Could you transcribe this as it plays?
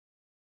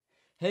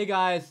Hey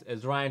guys,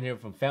 it's Ryan here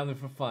from Family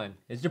for Fun.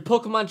 It's your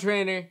Pokemon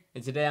trainer,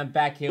 and today I'm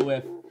back here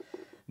with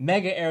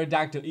Mega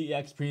Aerodactyl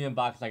EX Premium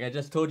Box, like I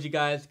just told you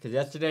guys. Because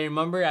yesterday,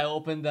 remember, I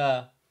opened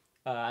the,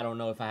 I don't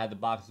know if I had the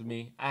box with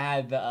me. I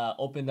had the,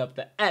 opened up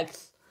the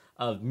X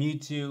of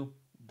Mewtwo,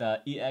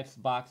 the EX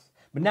box.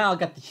 But now I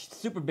got the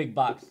super big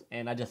box,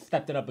 and I just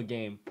stepped it up a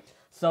game.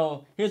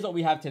 So here's what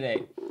we have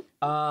today.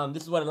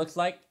 This is what it looks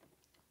like.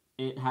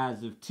 It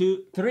has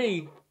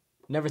three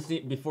never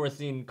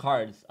seen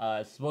cards.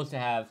 It's supposed to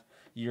have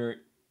your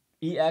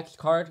EX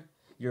card,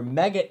 your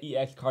Mega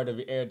EX card of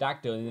your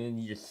Aerodactyl, and then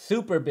your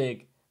super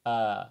big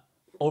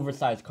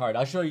oversized card.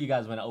 I'll show you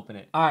guys when I open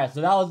it. Alright, so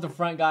that was the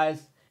front,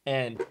 guys,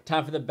 and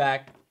time for the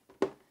back.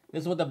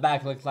 This is what the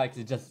back looks like.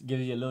 To just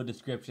give you a little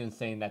description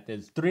saying that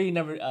there's three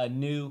never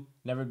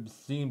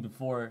seen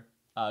before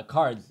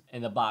cards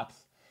in the box.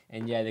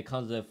 And yeah, it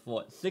comes with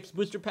what, 6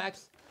 booster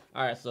packs?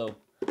 Alright, so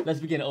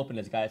let's begin to open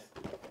this, guys.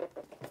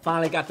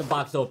 Finally got the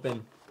box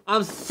open.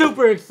 I'm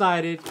super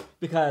excited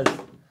because,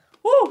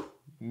 woo,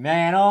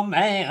 man, oh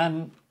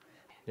man,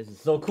 this is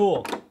so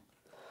cool.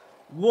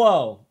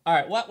 Whoa. All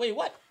right, what? Wait,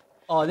 what?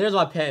 Oh, there's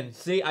my pen.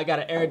 See, I got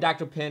an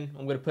Aerodactyl pen.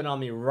 I'm gonna put it on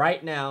me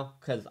right now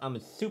because I'm a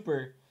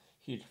super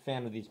huge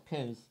fan of these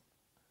pins.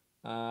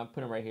 Put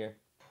them right here.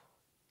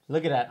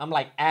 Look at that. I'm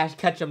like Ash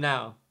Ketchum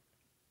now.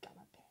 Got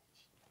my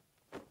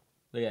pen.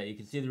 Look at that. You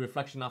can see the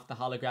reflection off the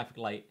holographic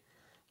light.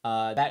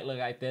 That look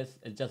like this.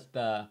 It's just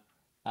the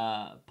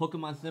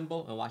Pokemon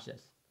symbol, and watch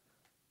this.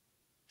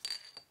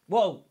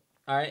 Whoa!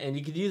 Alright, and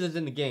you can use this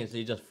in the game, so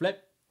you just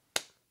flip.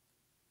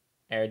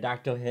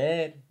 Aerodactyl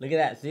head. Look at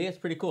that, see? It's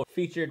pretty cool.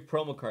 Featured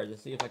promo cards.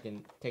 Let's see if I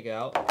can take it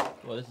out.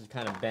 Well, this is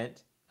kind of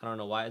bent. I don't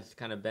know why it's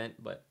kind of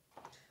bent, but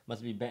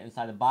must be bent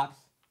inside the box.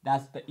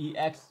 That's the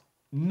EX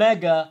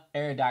Mega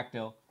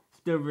Aerodactyl.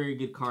 Still a very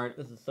good card.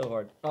 This is so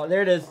hard. Oh,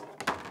 there it is.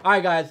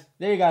 Alright, guys.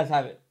 There you guys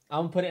have it.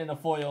 I'm gonna put it in a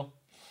foil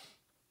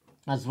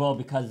as well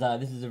because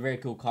this is a very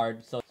cool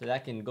card, so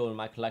that can go in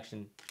my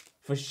collection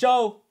for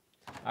show.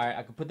 All right,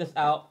 I can put this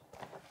out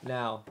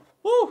now.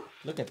 Woo!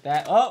 Look at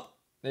that. Oh,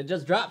 it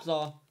just drops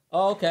all.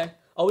 Oh, okay.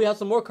 Oh, we have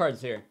some more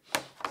cards here.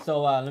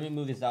 So let me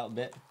move this out a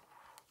bit.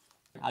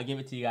 I'll give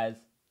it to you guys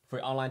for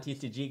your online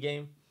TCG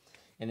game,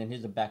 and then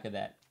here's the back of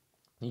that.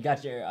 You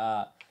got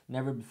your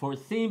never before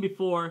seen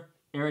before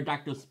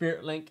Aerodactyl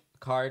Spirit Link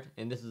card,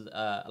 and this is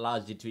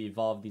allows you to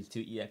evolve these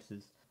two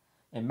EXs.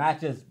 It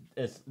matches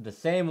the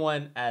same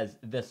one as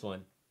this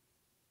one.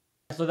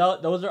 So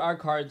those are our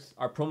cards,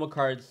 our promo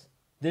cards.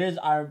 There's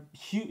our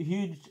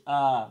huge,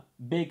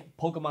 big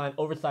Pokemon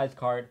oversized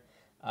card.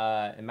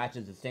 It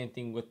matches the same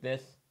thing with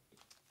this.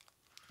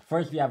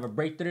 First, we have a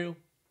Breakthrough.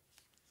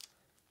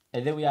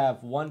 And then we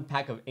have one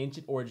pack of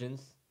Ancient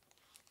Origins.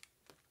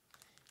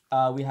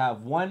 We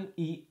have one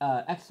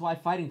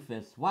XY Fighting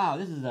Fist. Wow,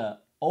 this is an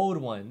old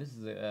one. This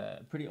is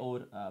a pretty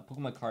old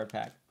Pokemon card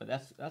pack. But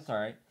that's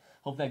alright.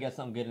 Hopefully I get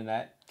something good in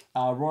that.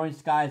 Roaring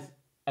Skies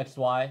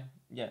XY.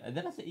 Yeah,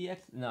 did I say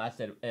EX? No, I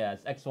said yeah,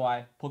 it's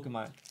XY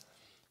Pokemon.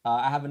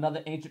 I have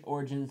another Ancient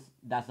Origins.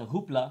 That's a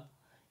Hoopla.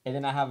 And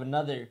then I have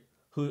another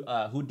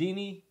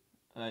Houdini.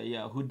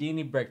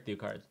 Houdini Breakthrough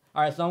cards.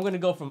 Alright, so I'm going to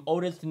go from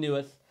oldest to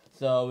newest.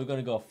 So we're going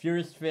to go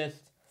Furious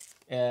Fist,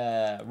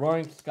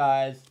 Roaring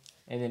Skies,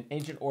 and then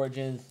Ancient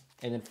Origins,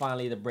 and then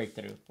finally the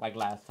Breakthrough, like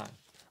last time.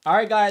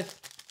 Alright, guys.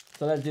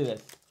 So let's do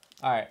this.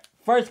 Alright,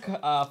 first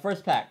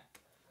pack.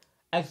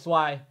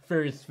 XY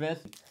Furious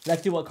Fist.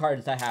 Let's see what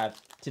cards I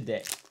have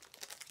today.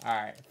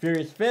 Alright,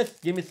 Furious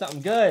Fist. Give me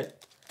something good.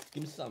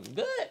 Give me something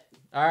good.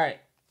 Alright.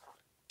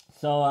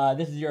 So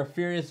this is your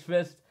Furious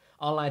Fist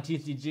online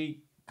TCG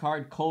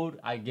card code.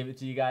 I give it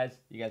to you guys.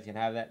 You guys can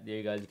have that. There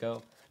you guys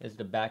go. This is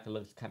the back. It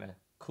looks kind of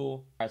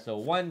cool. Alright, so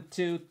 1,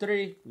 2,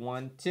 3.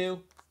 1,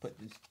 2. Put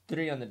this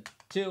 3 on the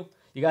 2.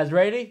 You guys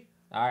ready?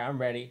 Alright, I'm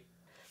ready.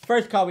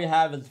 First card we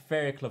have is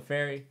Fairy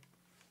Clefairy.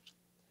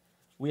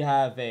 We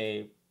have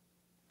a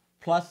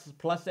Plus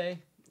A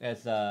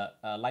as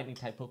a lightning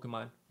type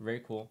Pokemon.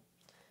 Very cool.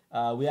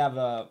 We have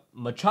a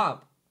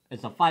Machamp.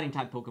 It's a fighting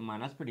type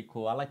Pokemon. That's pretty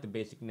cool. I like the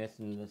basicness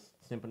and the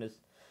simpleness.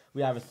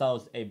 We have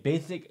ourselves a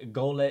basic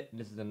Golett.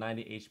 This is a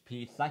 90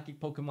 HP psychic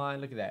Pokemon.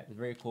 Look at that. It's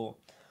very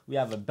cool. We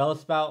have a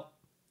Bellsprout.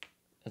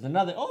 There's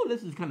another. Oh,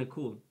 this is kind of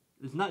cool.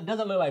 It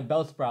doesn't look like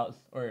Bellsprouts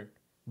or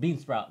Bean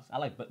Sprouts. I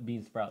like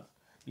Bean Sprouts.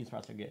 Bean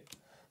Sprouts are good.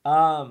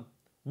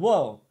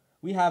 Whoa.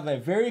 We have a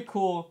very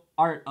cool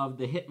art of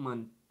the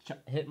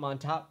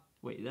Hitmontop.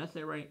 Wait, did I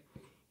say it right?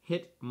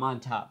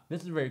 Hitmontop.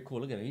 This is very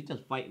cool. Look at it. He's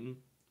just fighting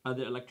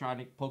other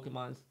electronic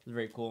Pokemons. It's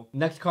very cool.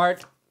 Next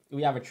card,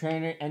 we have a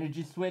Trainer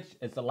Energy Switch.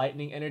 It's a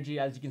lightning energy,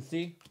 as you can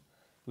see.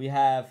 We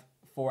have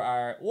for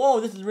our...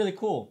 Whoa, this is really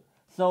cool.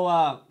 So,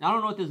 I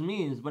don't know what this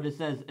means, but it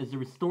says it's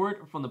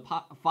restored from the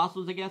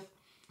fossils, I guess.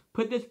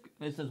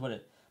 It says what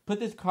it... Put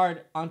this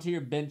card onto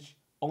your bench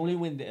only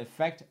when the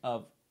effect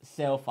of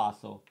Sail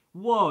Fossil.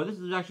 Whoa, this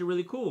is actually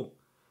really cool.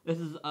 This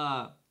is,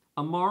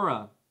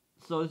 Amara.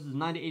 So this is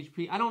 90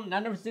 HP. I've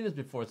never seen this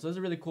before, so this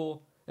is really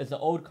cool. It's an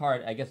old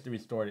card. I guess they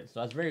restored it, so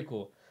that's very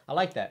cool. I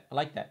like that. I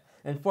like that.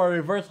 And for a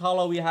reverse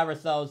holo, we have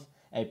ourselves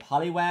a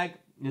Poliwag.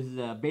 This is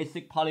a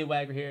basic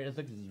Poliwag right here. This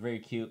looks very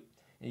cute.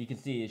 And you can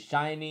see it's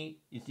shiny.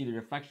 You see the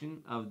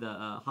reflection of the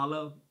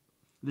hollow.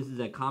 This is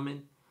a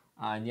common.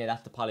 And yeah,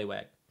 that's the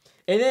Poliwag.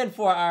 And then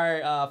for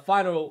our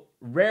final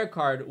rare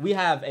card, we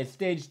have a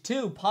stage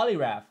 2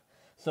 Poliwrath.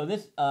 So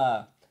this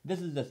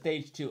is the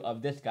stage 2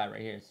 of this guy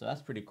right here. So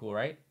that's pretty cool,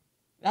 right?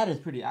 That is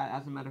pretty,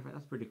 as a matter of fact,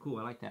 that's pretty cool.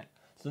 I like that.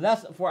 So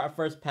that's for our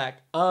first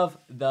pack of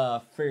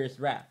the Furious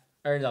Wrath,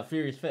 or the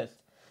Furious Fist.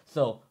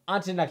 So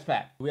on to the next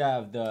pack. We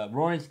have the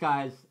Roaring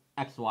Skies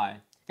XY.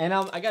 And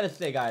I gotta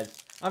say, guys,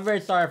 I'm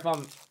very sorry if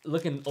I'm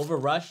looking over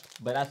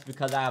rushed, but that's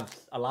because I have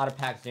a lot of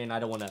packs here and I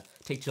don't want to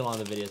take too long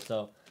the video.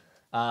 So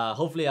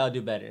hopefully I'll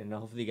do better, and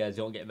hopefully you guys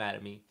don't get mad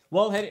at me.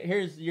 Well,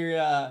 here's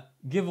your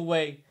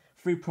giveaway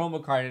free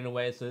promo card in a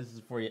way. So this is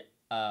for your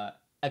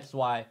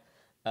XY,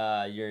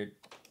 your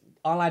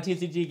online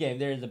TCG game.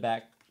 There is the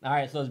back. All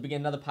right, so let's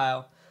begin another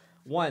pile.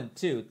 1,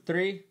 2,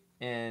 3,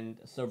 and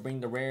so bring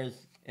the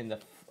rares and the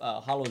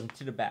hollows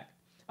into the back.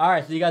 All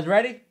right, so you guys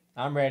ready?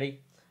 I'm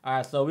ready. All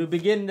right, so we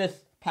begin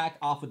this pack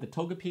off with the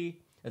Togepi.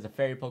 It's a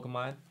fairy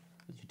Pokemon.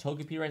 There's your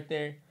Togepi right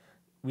there.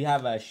 We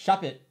have a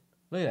Shoppe.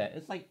 Look at that.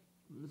 It's like,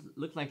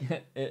 looks like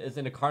it's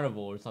in a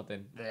carnival or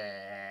something.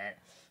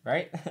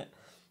 Right?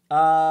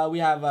 We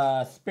have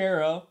a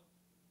Sparrow.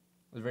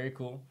 It's very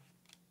cool.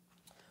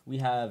 We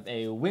have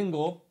a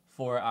Wingull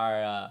for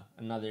our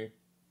another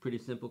pretty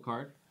simple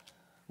card.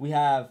 We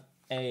have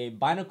a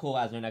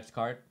Binacle as our next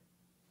card.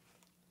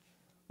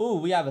 Ooh,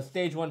 we have a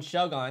Stage 1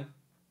 Shelgon.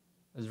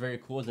 It's very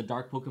cool. It's a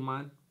dark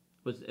Pokemon.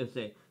 It's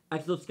a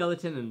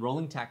Exoskeleton and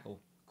Rolling Tackle.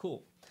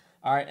 Cool.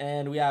 Alright,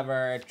 and we have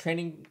our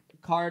training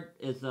card.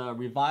 It's a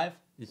Revive.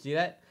 You see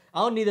that? I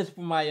don't need this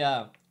for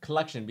my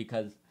collection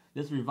because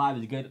this Revive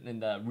is good in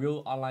the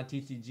real online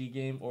TCG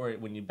game or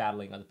when you're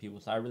battling other people.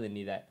 So I really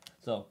need that.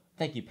 So,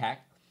 thank you,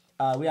 pack.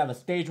 We have a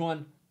Stage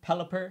 1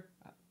 Pelipper.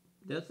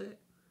 Did I say it?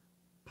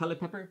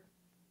 Pelipper?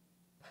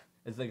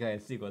 It's like a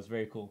sequel. It's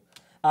very cool.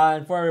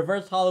 And for a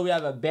reverse holo, we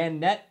have a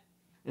Bandnet.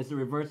 It's a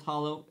reverse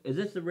holo. Is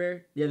this a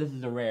rare? Yeah, this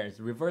is a rare. It's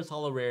a reverse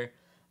holo rare.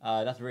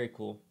 That's very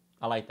cool.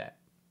 I like that.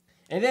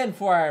 And then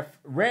for our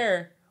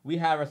rare, we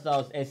have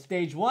ourselves a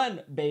Stage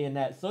 1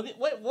 Bayonet. So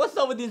what's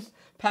up with these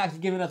packs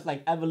giving us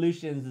like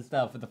evolutions and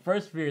stuff? For the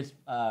first Fierce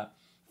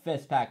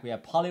Fist pack, we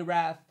have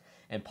Poliwrath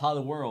and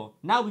Poliwhirl.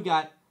 Now we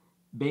got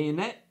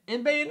Bayonet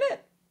and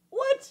Bayonet.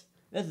 What?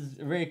 This is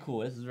very cool.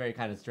 This is very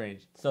kind of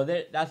strange. So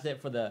that's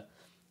it for the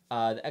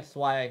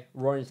XY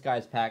Roaring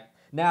Skies pack.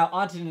 Now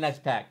on to the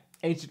next pack,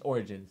 Ancient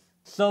Origins.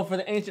 So for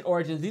the Ancient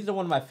Origins, these are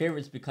one of my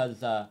favorites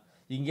because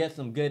you can get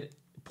some good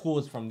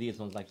pulls from these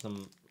ones, like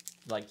some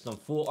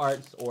full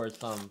arts or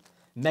some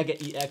mega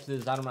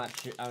EXs. I'm not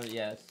sure.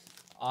 Yeah, it's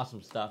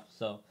awesome stuff.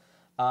 So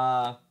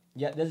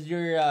yeah, this is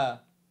your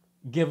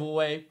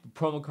giveaway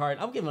promo card.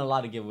 I'm giving a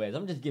lot of giveaways.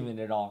 I'm just giving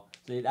it all.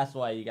 So that's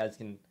why you guys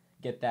can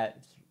get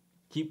that.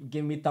 Keep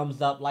giving me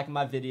thumbs up, liking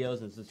my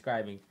videos, and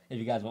subscribing if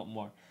you guys want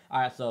more.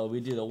 All right, so we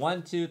do the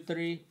 1, 2,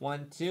 3,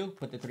 1, 2.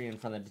 Put the 3 in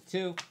front of the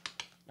 2.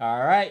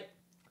 All right,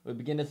 we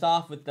begin this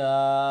off with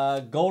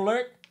the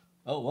Golurk.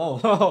 Oh,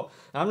 whoa,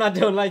 I'm not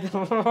doing like that.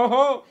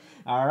 All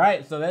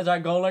right, so there's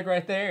our Golurk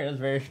right there. It's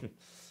very,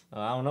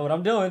 I don't know what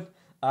I'm doing.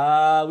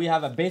 We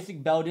have a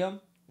basic Beldium.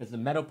 It's a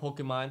metal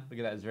Pokemon. Look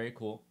at that, it's very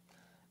cool.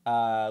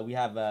 We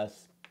have a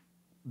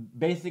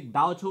basic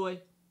Baltoy.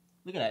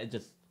 Look at that, it's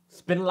just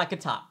spinning like a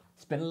top.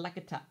 Spinning like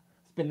a top.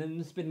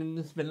 Spinning,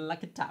 spinning, spinning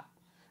like a top.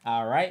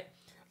 All right.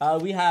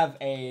 We have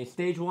a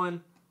Stage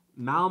 1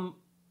 Malamar?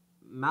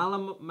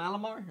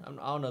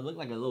 I don't know. It looks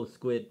like a little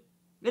squid.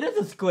 It is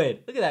a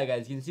squid. Look at that,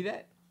 guys. You can see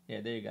that?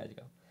 Yeah, there you guys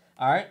go.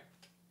 All right.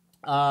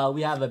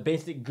 We have a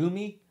basic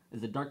Goomy.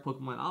 It's a dark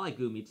Pokemon. I like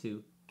Goomy,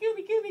 too.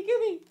 Goomy, Goomy,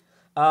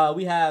 Goomy.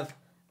 We have,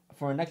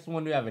 for our next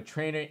one, we have a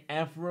trainer,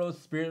 Ampharos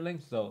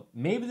Spiritling. So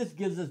maybe this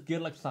gives us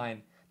good luck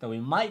sign that we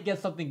might get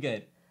something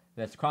good.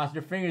 Let's cross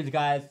your fingers,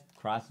 guys.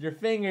 Cross your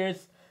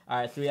fingers. All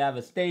right, so we have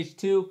a Stage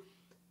 2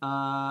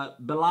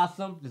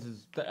 Blossom. This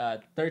is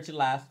third to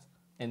last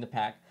in the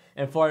pack.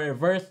 And for a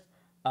reverse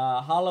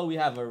holo, we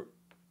have a...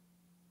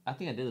 I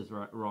think I did this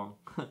wrong.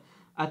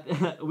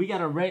 We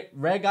got a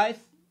Regice.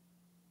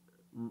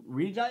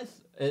 Regice?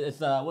 It's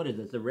what is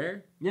this? A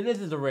rare? Yeah, this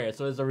is a rare.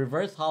 So it's a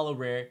reverse holo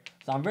rare.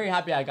 So I'm very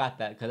happy I got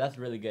that because that's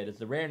really good. It's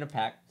a rare in the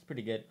pack. It's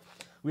pretty good.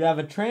 We have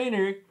a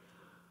trainer.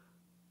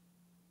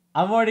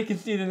 I'm already can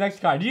see the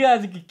next card. You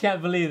guys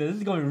can't believe this. This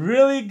is going to be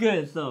really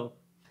good. So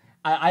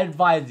I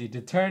advise you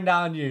to turn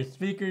down your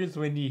speakers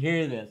when you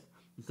hear this.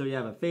 So we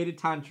have a Faded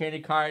Time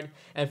Training card.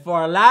 And for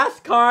our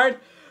last card,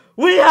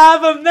 we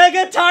have a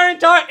Mega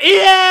Tyranitar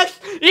EX!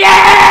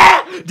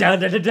 Yeah! Da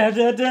da da da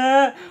da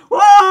da!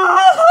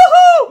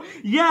 Whoa!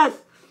 Yes!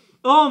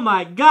 Oh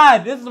my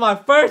god, this is my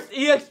first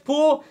EX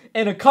pull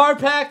in a card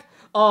pack.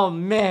 Oh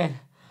man.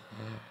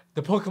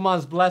 The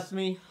Pokemon's blessed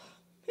me.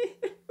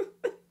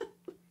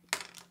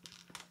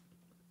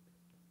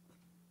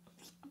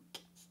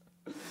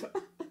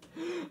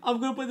 I'm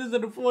gonna put this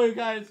in the floor,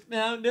 guys.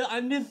 Man,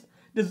 and this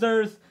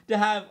deserves to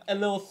have a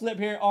little slip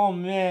here. Oh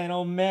man,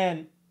 oh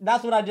man.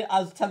 That's what I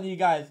was telling you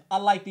guys. I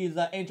like these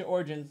Ancient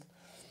Origins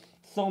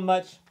so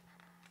much.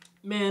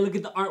 Man, look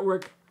at the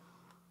artwork.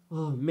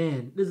 Oh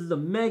man, this is a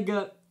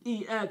Mega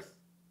EX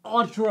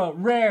Ultra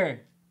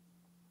Rare.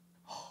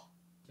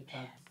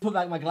 Put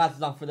back my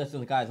glasses on for this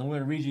one, guys. I'm going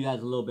to read you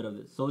guys a little bit of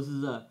this. So this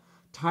is a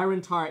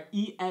Tyranitar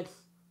EX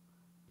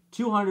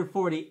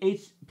 240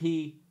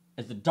 HP.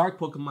 It's a dark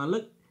Pokemon.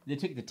 Look, they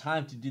took the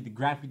time to do the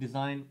graphic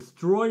design.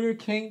 Destroyer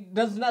King.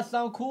 Doesn't that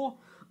sound cool?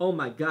 Oh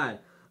my god.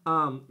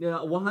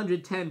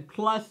 110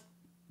 plus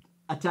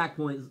attack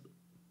points.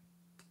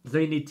 So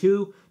you need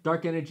 2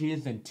 dark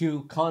energies and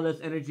 2 colorless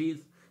energies.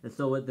 And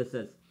so what this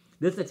is.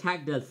 This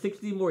attack does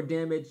 60 more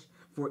damage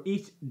for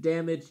each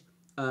damage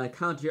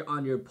counter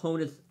on your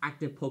opponent's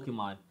active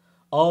Pokemon.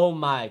 Oh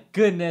my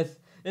goodness.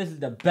 This is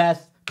the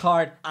best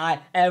card I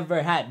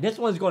ever had. This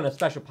one's going to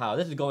special pile.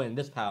 This is going in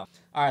this pile.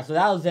 Alright, so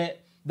that was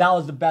it. That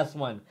was the best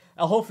one.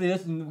 And hopefully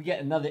we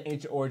get another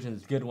Ancient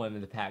Origins good one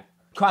in the pack.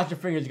 Cross your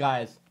fingers,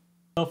 guys.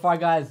 So far,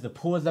 guys, the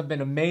pulls have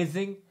been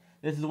amazing.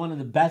 This is one of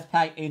the best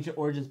pack Ancient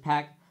Origins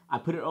pack. I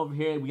put it over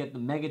here. We got the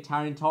Mega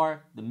Tyranitar,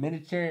 the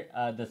miniature,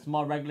 the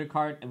small regular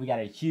card, and we got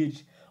a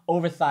huge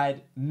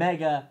oversized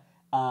Mega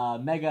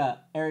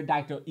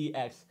Aerodactyl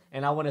EX.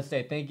 And I want to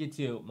say thank you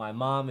to my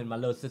mom and my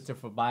little sister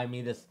for buying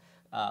me this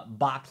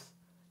box.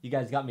 You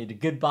guys got me the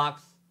good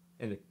box,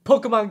 and the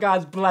Pokemon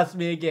gods blessed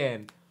me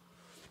again.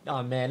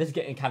 Oh man, it's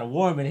getting kind of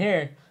warm in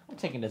here. I'm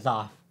taking this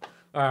off.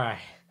 All right,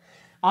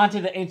 on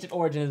to the Ancient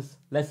Origins.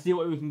 Let's see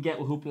what we can get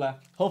with Hoopla.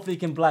 Hopefully, he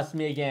can bless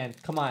me again.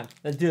 Come on,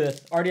 let's do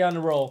this. Already on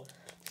the roll.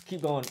 Let's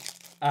keep going.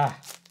 Ah,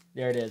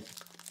 there it is.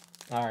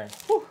 All right.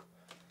 Whew.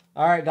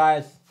 All right,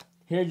 guys.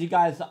 Here's you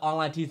guys the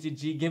online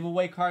TCG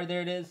giveaway card.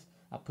 There it is.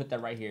 I'll put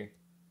that right here.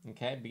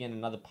 Okay, begin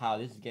another pile.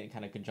 This is getting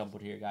kind of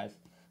jumbled here, guys.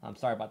 I'm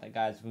sorry about that,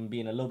 guys. I'm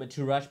being a little bit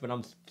too rushed, but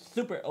I'm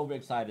super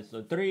overexcited.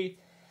 So 3,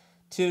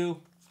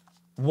 2,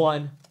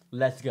 1,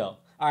 let's go.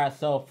 All right,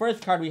 so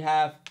first card we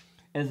have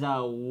is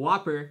a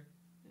Whopper.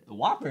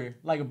 Whopper?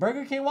 Like a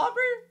Burger King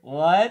Whopper?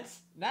 What?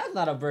 That's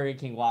not a Burger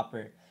King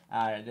Whopper.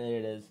 All right, there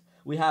it is.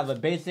 We have a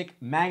basic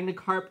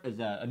Magnicarp as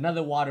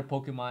another water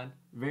Pokemon.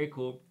 Very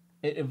cool.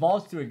 It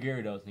evolves to a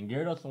Gyarados, and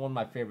Gyarados is one of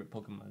my favorite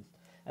Pokemons.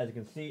 As you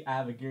can see, I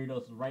have a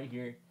Gyarados right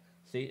here.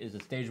 See, it's a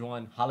stage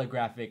 1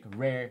 holographic,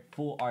 rare,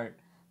 full art,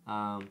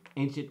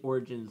 Ancient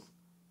Origins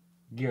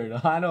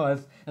Gyarados. I know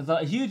it's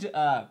a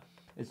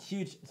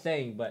huge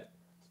saying, but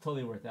it's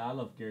totally worth it. I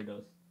love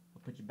Gyarados.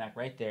 I'll put you back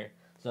right there.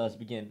 So let's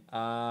begin.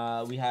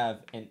 We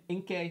have an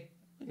Inkay.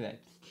 Look at that,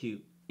 it's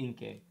cute.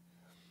 Inkay.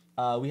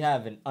 We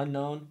have an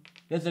Unknown.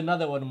 This is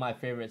another one of my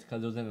favorites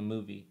because it was in the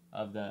movie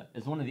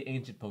it's one of the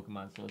ancient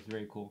Pokemon, so it's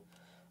very cool.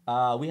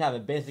 We have a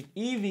basic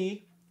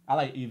Eevee. I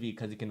like Eevee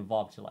because it can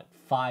evolve to like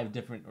 5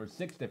 different or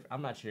 6 different.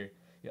 I'm not sure.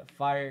 You got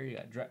Fire, you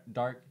got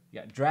Dark, you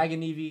got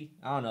Dragon Eevee.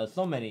 I don't know,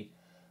 so many,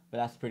 but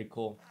that's pretty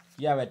cool.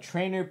 You have a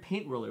Trainer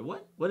Paint Roller.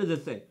 What does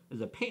it say?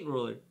 It's a paint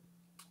roller.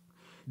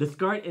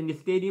 Discard in the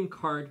stadium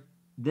card,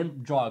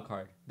 then draw a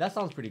card. That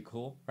sounds pretty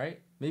cool, right?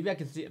 Maybe I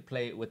can see it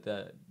play with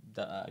the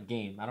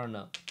game. I don't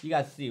know. You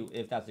guys see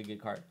if that's a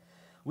good card.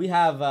 We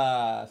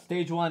have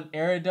Stage 1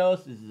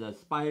 Aerodactyl. This is a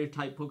spider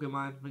type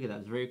Pokemon. Look at that.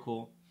 It's very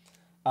cool.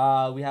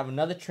 We have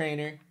another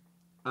trainer.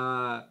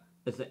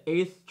 It's an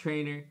Ace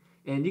Trainer.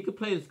 And you can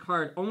play this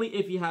card only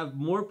if you have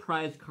more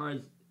prize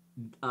cards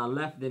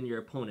left than your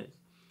opponents.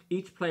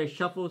 Each player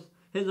shuffles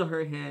his or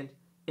her hand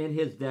in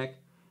his deck.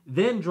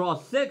 Then draw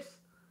 6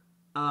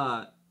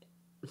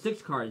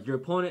 cards. Your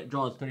opponent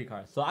draws 3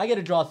 cards. So I get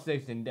to draw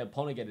 6 and the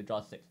opponent get to draw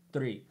 6.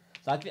 3.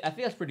 So I think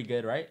that's pretty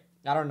good, right?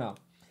 I don't know.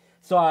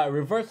 So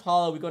reverse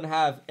holo, we're gonna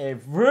have a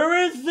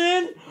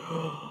Verizon.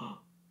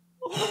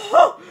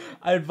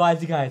 I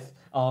advise you guys.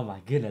 Oh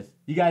my goodness,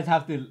 you guys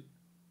have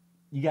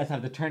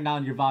to turn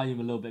down your volume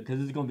a little bit because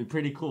this is gonna be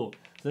pretty cool.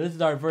 So this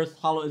is our reverse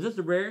holo. Is this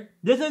a rare?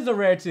 This is a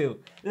rare too.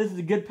 This is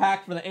a good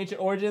pack for the Ancient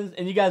Origins.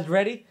 And you guys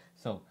ready?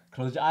 So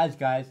close your eyes,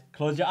 guys.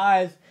 Close your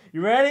eyes. You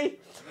ready?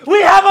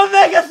 We have a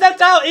Mega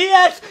Sceptile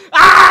EX.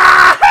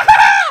 Ah!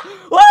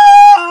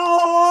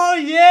 Whoa!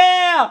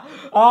 Yeah!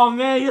 Oh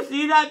man, you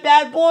see that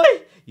bad boy?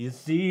 You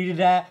see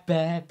that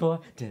bad boy?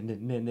 Dun,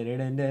 dun, dun, dun,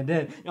 dun, dun,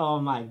 dun. Oh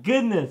my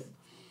goodness!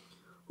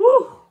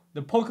 Woo!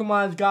 The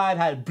Pokemon's God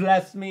had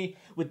blessed me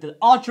with the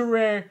ultra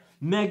rare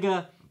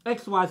Mega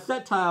XY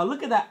Sceptile.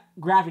 Look at that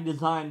graphic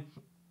design.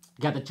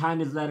 Got the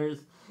Chinese letters,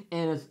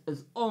 and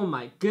it's oh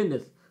my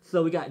goodness.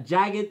 So we got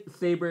Jagged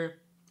Saber,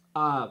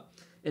 and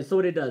so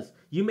what it does,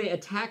 you may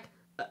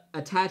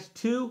attach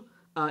 2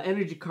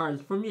 energy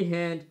cards from your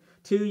hand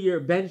to your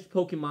benched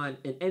Pokemon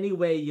in any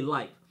way you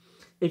like.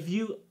 If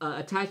you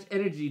attach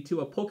energy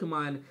to a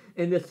Pokemon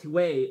in this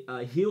way,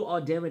 heal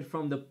all damage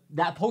from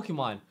that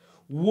Pokemon.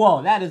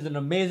 Whoa, that is an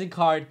amazing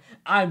card.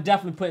 I'm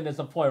definitely putting this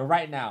up for you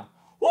right now.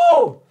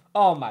 Woo!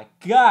 Oh my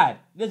god,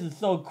 this is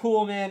so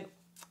cool, man.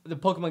 The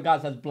Pokemon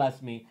gods has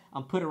blessed me.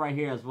 I'm putting it right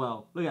here as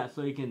well. Look at that,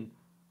 so you can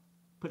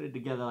put it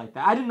together like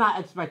that. I did not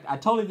expect it. I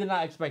totally did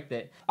not expect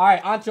it. All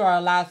right, on to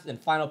our last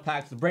and final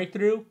packs.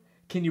 Breakthrough.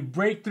 Can you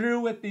break through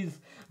with these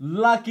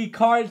lucky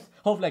cards?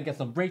 Hopefully I get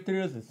some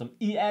breakthroughs and some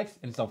EX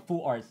and some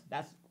full arts.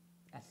 That's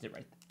it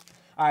right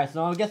there. Alright,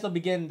 so I guess I'll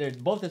begin. They're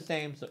both the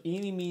same. So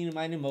eeny, meeny,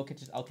 miny, mo.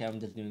 Okay, I'm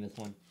just doing this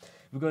one.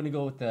 We're going to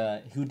go with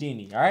the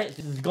Houdini. Alright,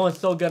 this is going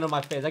so good on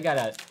my face. I got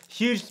a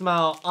huge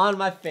smile on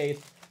my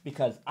face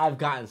because I've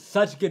gotten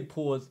such good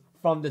pulls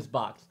from this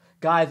box.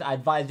 Guys, I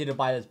advise you to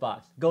buy this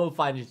box. Go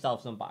find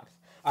yourself some box.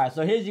 Alright,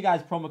 so here's you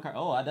guys' promo card.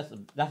 Oh,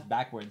 that's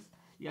backwards.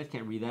 You guys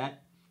can't read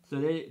that. So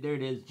there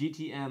it is.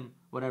 GTM,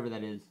 whatever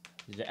that is.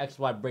 This is your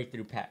XY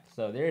breakthrough pack.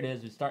 So there it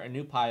is. We start a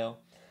new pile.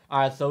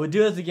 Alright, so we'll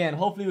do this again.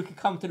 Hopefully we can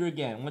come through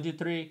again. 1, 2,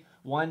 3.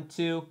 1,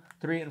 2,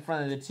 3 in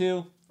front of the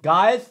 2.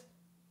 Guys,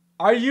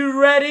 are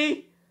you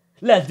ready?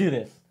 Let's do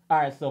this.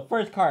 Alright, so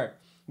first card.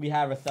 We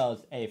have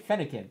ourselves a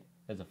Fennekin.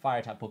 There's a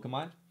fire type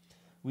Pokemon.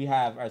 We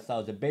have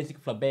ourselves a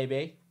basic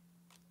Flabébé.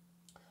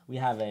 We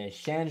have a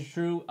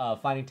Sandshrew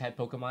fighting type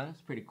Pokemon.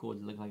 It's pretty cool.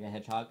 It looks like a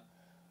hedgehog.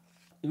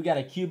 We got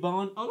a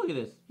Cubone. Oh, look at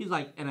this. He's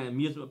like in an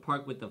amusement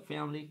park with the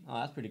family. Oh,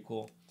 that's pretty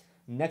cool.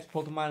 Next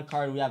Pokemon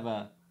card, we have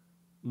a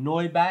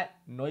Noibat.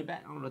 Noibat?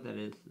 I don't know what that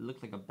is. It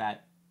looks like a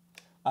bat.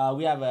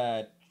 We have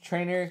a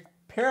trainer,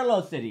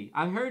 Parallel City.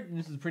 I've heard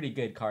this is a pretty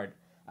good card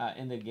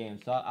in the game.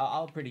 So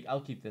I'll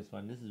keep this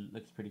one. This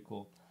looks pretty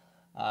cool.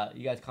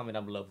 You guys comment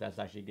down below if that's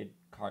actually a good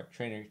card.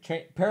 Trainer,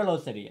 Parallel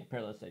City. Yeah,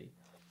 Parallel City.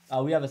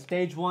 We have a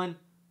Stage 1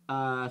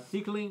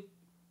 Seekling.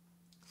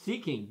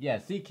 Seaking. Yeah,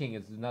 Seaking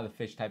is another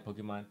fish type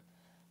Pokemon.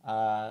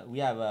 We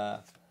have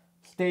a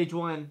Stage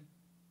 1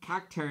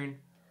 Cacturn.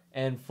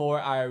 And for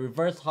our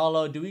reverse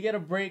holo, do we get a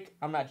break?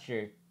 I'm not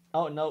sure.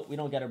 Oh, no, we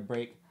don't get a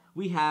break.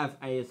 We have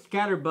a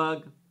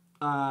Scatterbug.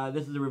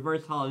 This is a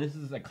reverse holo. This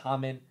is a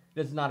common.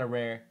 This is not a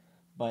rare.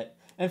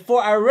 And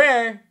for our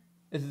rare,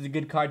 this is a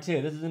good card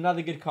too. This is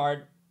another good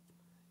card.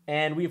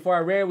 And for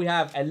our rare, we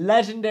have a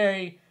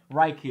legendary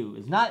Raikou.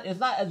 It's not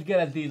as good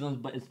as these ones,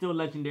 but it's still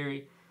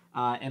legendary.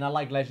 And I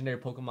like legendary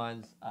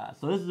Pokemons.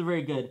 So this is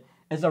very good.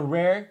 It's a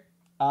rare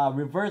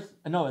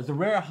it's a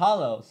rare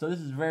holo. So this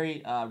is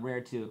very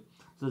rare too.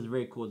 So it's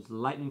very cool. It's a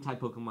lightning type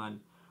Pokemon.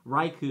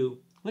 Raikou.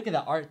 Look at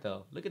that art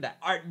though. Look at that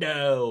art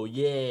though.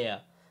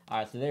 Yeah.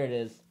 Alright, so there it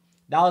is.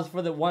 That was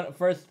for the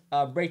first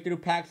breakthrough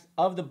packs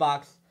of the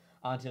box.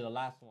 On to the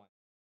last one.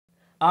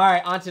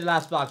 Alright, on to the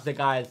last box,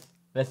 guys.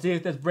 Let's see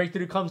if this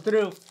breakthrough comes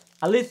through.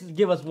 At least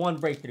give us one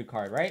breakthrough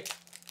card, right?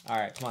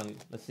 Alright, come on.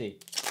 Let's see.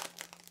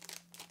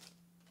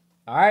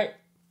 Alright.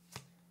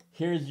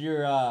 Here's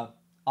your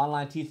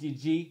online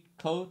TCG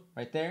code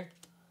right there.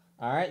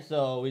 Alright,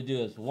 so we do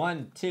this.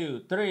 1,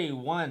 2, 3,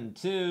 1,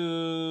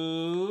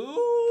 2.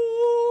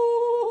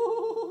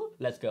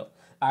 Let's go.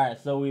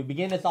 Alright, so we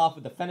begin this off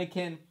with the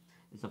Fennekin.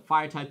 It's a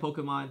fire type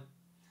Pokemon.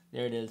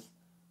 There it is.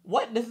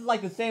 What? This is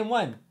like the same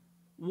one.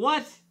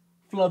 What?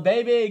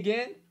 Flabébé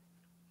again?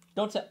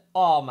 Don't tell.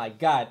 Oh my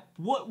god.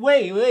 What?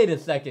 Wait a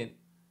second.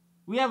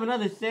 We have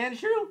another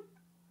Sandshrew?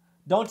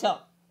 Don't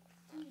tell.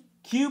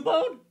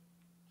 Cubone?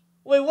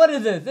 Wait, what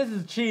is this? This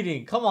is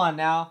cheating. Come on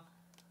now.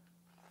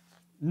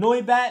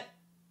 Noibat?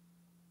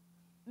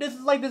 This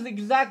is like this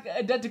exact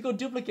identical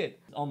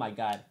duplicate. Oh my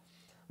god.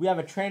 We have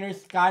a trainer,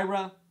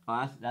 Skyra.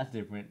 Oh, that's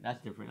different.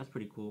 That's different. That's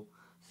pretty cool.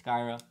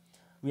 Skyra.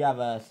 We have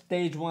a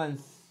Stage 1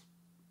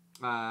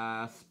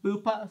 Spoopa.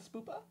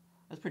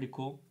 That's pretty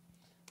cool.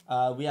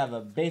 We have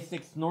a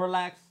basic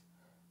Snorlax.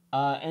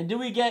 And do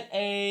we get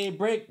a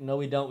break? No,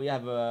 we don't. We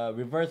have a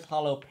reverse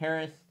holo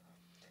Paris.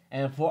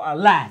 And for our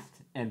last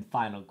and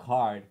final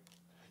card,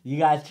 you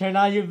guys turn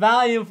on your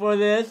volume for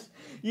this.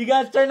 You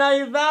guys turn on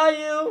your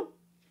volume.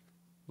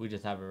 We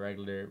just have a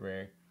regular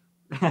rare.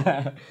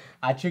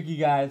 I trick you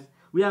guys.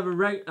 We have a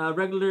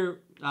regular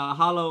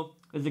holo.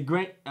 It's a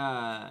great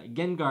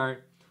Gengar.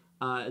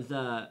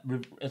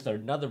 It's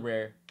another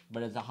rare,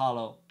 but it's a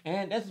holo,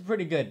 and this is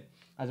pretty good,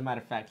 as a matter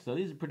of fact. So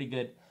these are pretty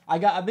good.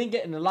 I've been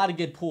getting a lot of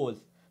good pulls.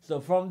 So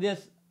from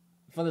this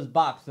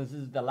box, this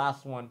is the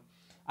last one.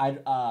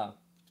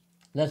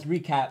 Let's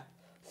recap.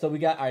 So we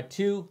got our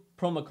 2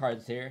 promo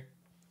cards here.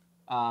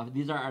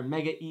 These are our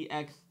Mega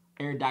EX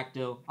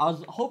Aerodactyl. I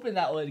was hoping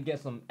that would get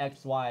some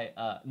EX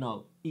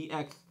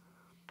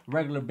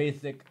regular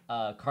basic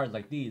cards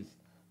like these,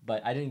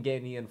 but I didn't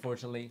get any,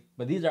 unfortunately.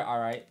 But these are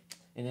alright.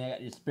 And then I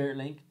got your Spirit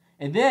Link.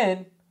 And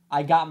then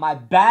I got my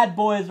bad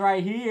boys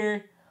right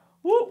here.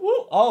 Woo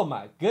woo. Oh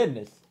my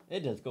goodness.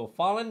 It just go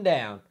falling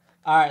down.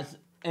 Alright, so,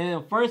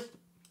 and first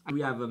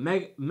we have a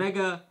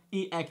Mega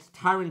EX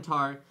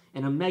Tyranitar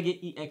and a Mega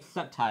EX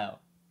Sceptile.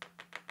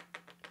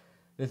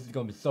 This is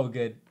gonna be so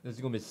good. This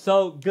is gonna be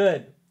so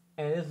good.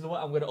 And this is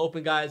what I'm gonna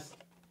open, guys.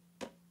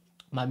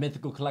 My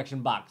mythical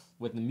collection box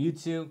with the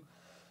Mewtwo.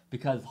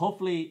 Because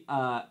hopefully,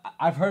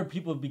 I've heard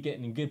people be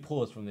getting good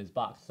pulls from this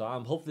box. So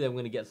hopefully I'm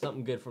going to get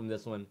something good from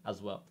this one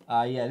as well.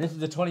 Yeah, this is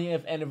the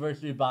 20th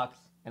anniversary box.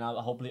 And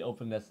I'll hopefully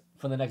open this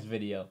for the next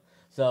video.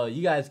 So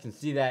you guys can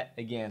see that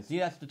again. See,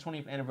 that's the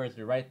 20th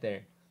anniversary right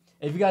there.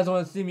 If you guys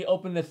want to see me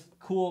open this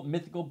cool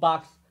mythical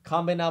box,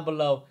 comment down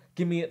below.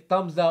 Give me a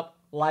thumbs up,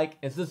 like,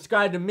 and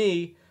subscribe to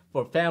me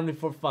for Family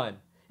for Fun.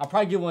 I'll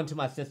probably give one to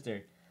my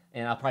sister.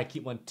 And I'll probably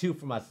keep one too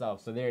for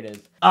myself. So there it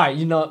is. Alright,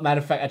 you know what? Matter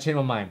of fact, I changed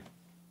my mind.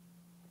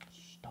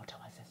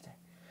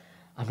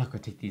 I'm not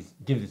gonna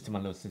give this to my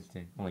little sister.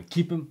 I'm gonna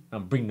keep them.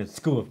 I'm bring them to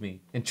school with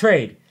me and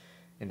trade,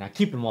 and I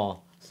keep them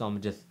all. So I'm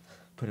gonna just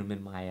put them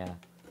in my.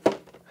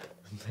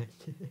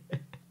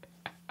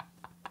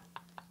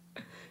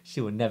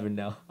 She would never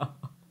know.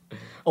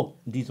 Oh,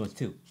 these ones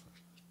too.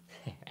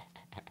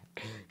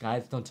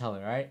 Guys, don't tell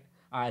her, alright?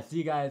 Alright, see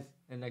you guys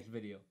in the next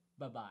video.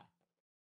 Bye-bye.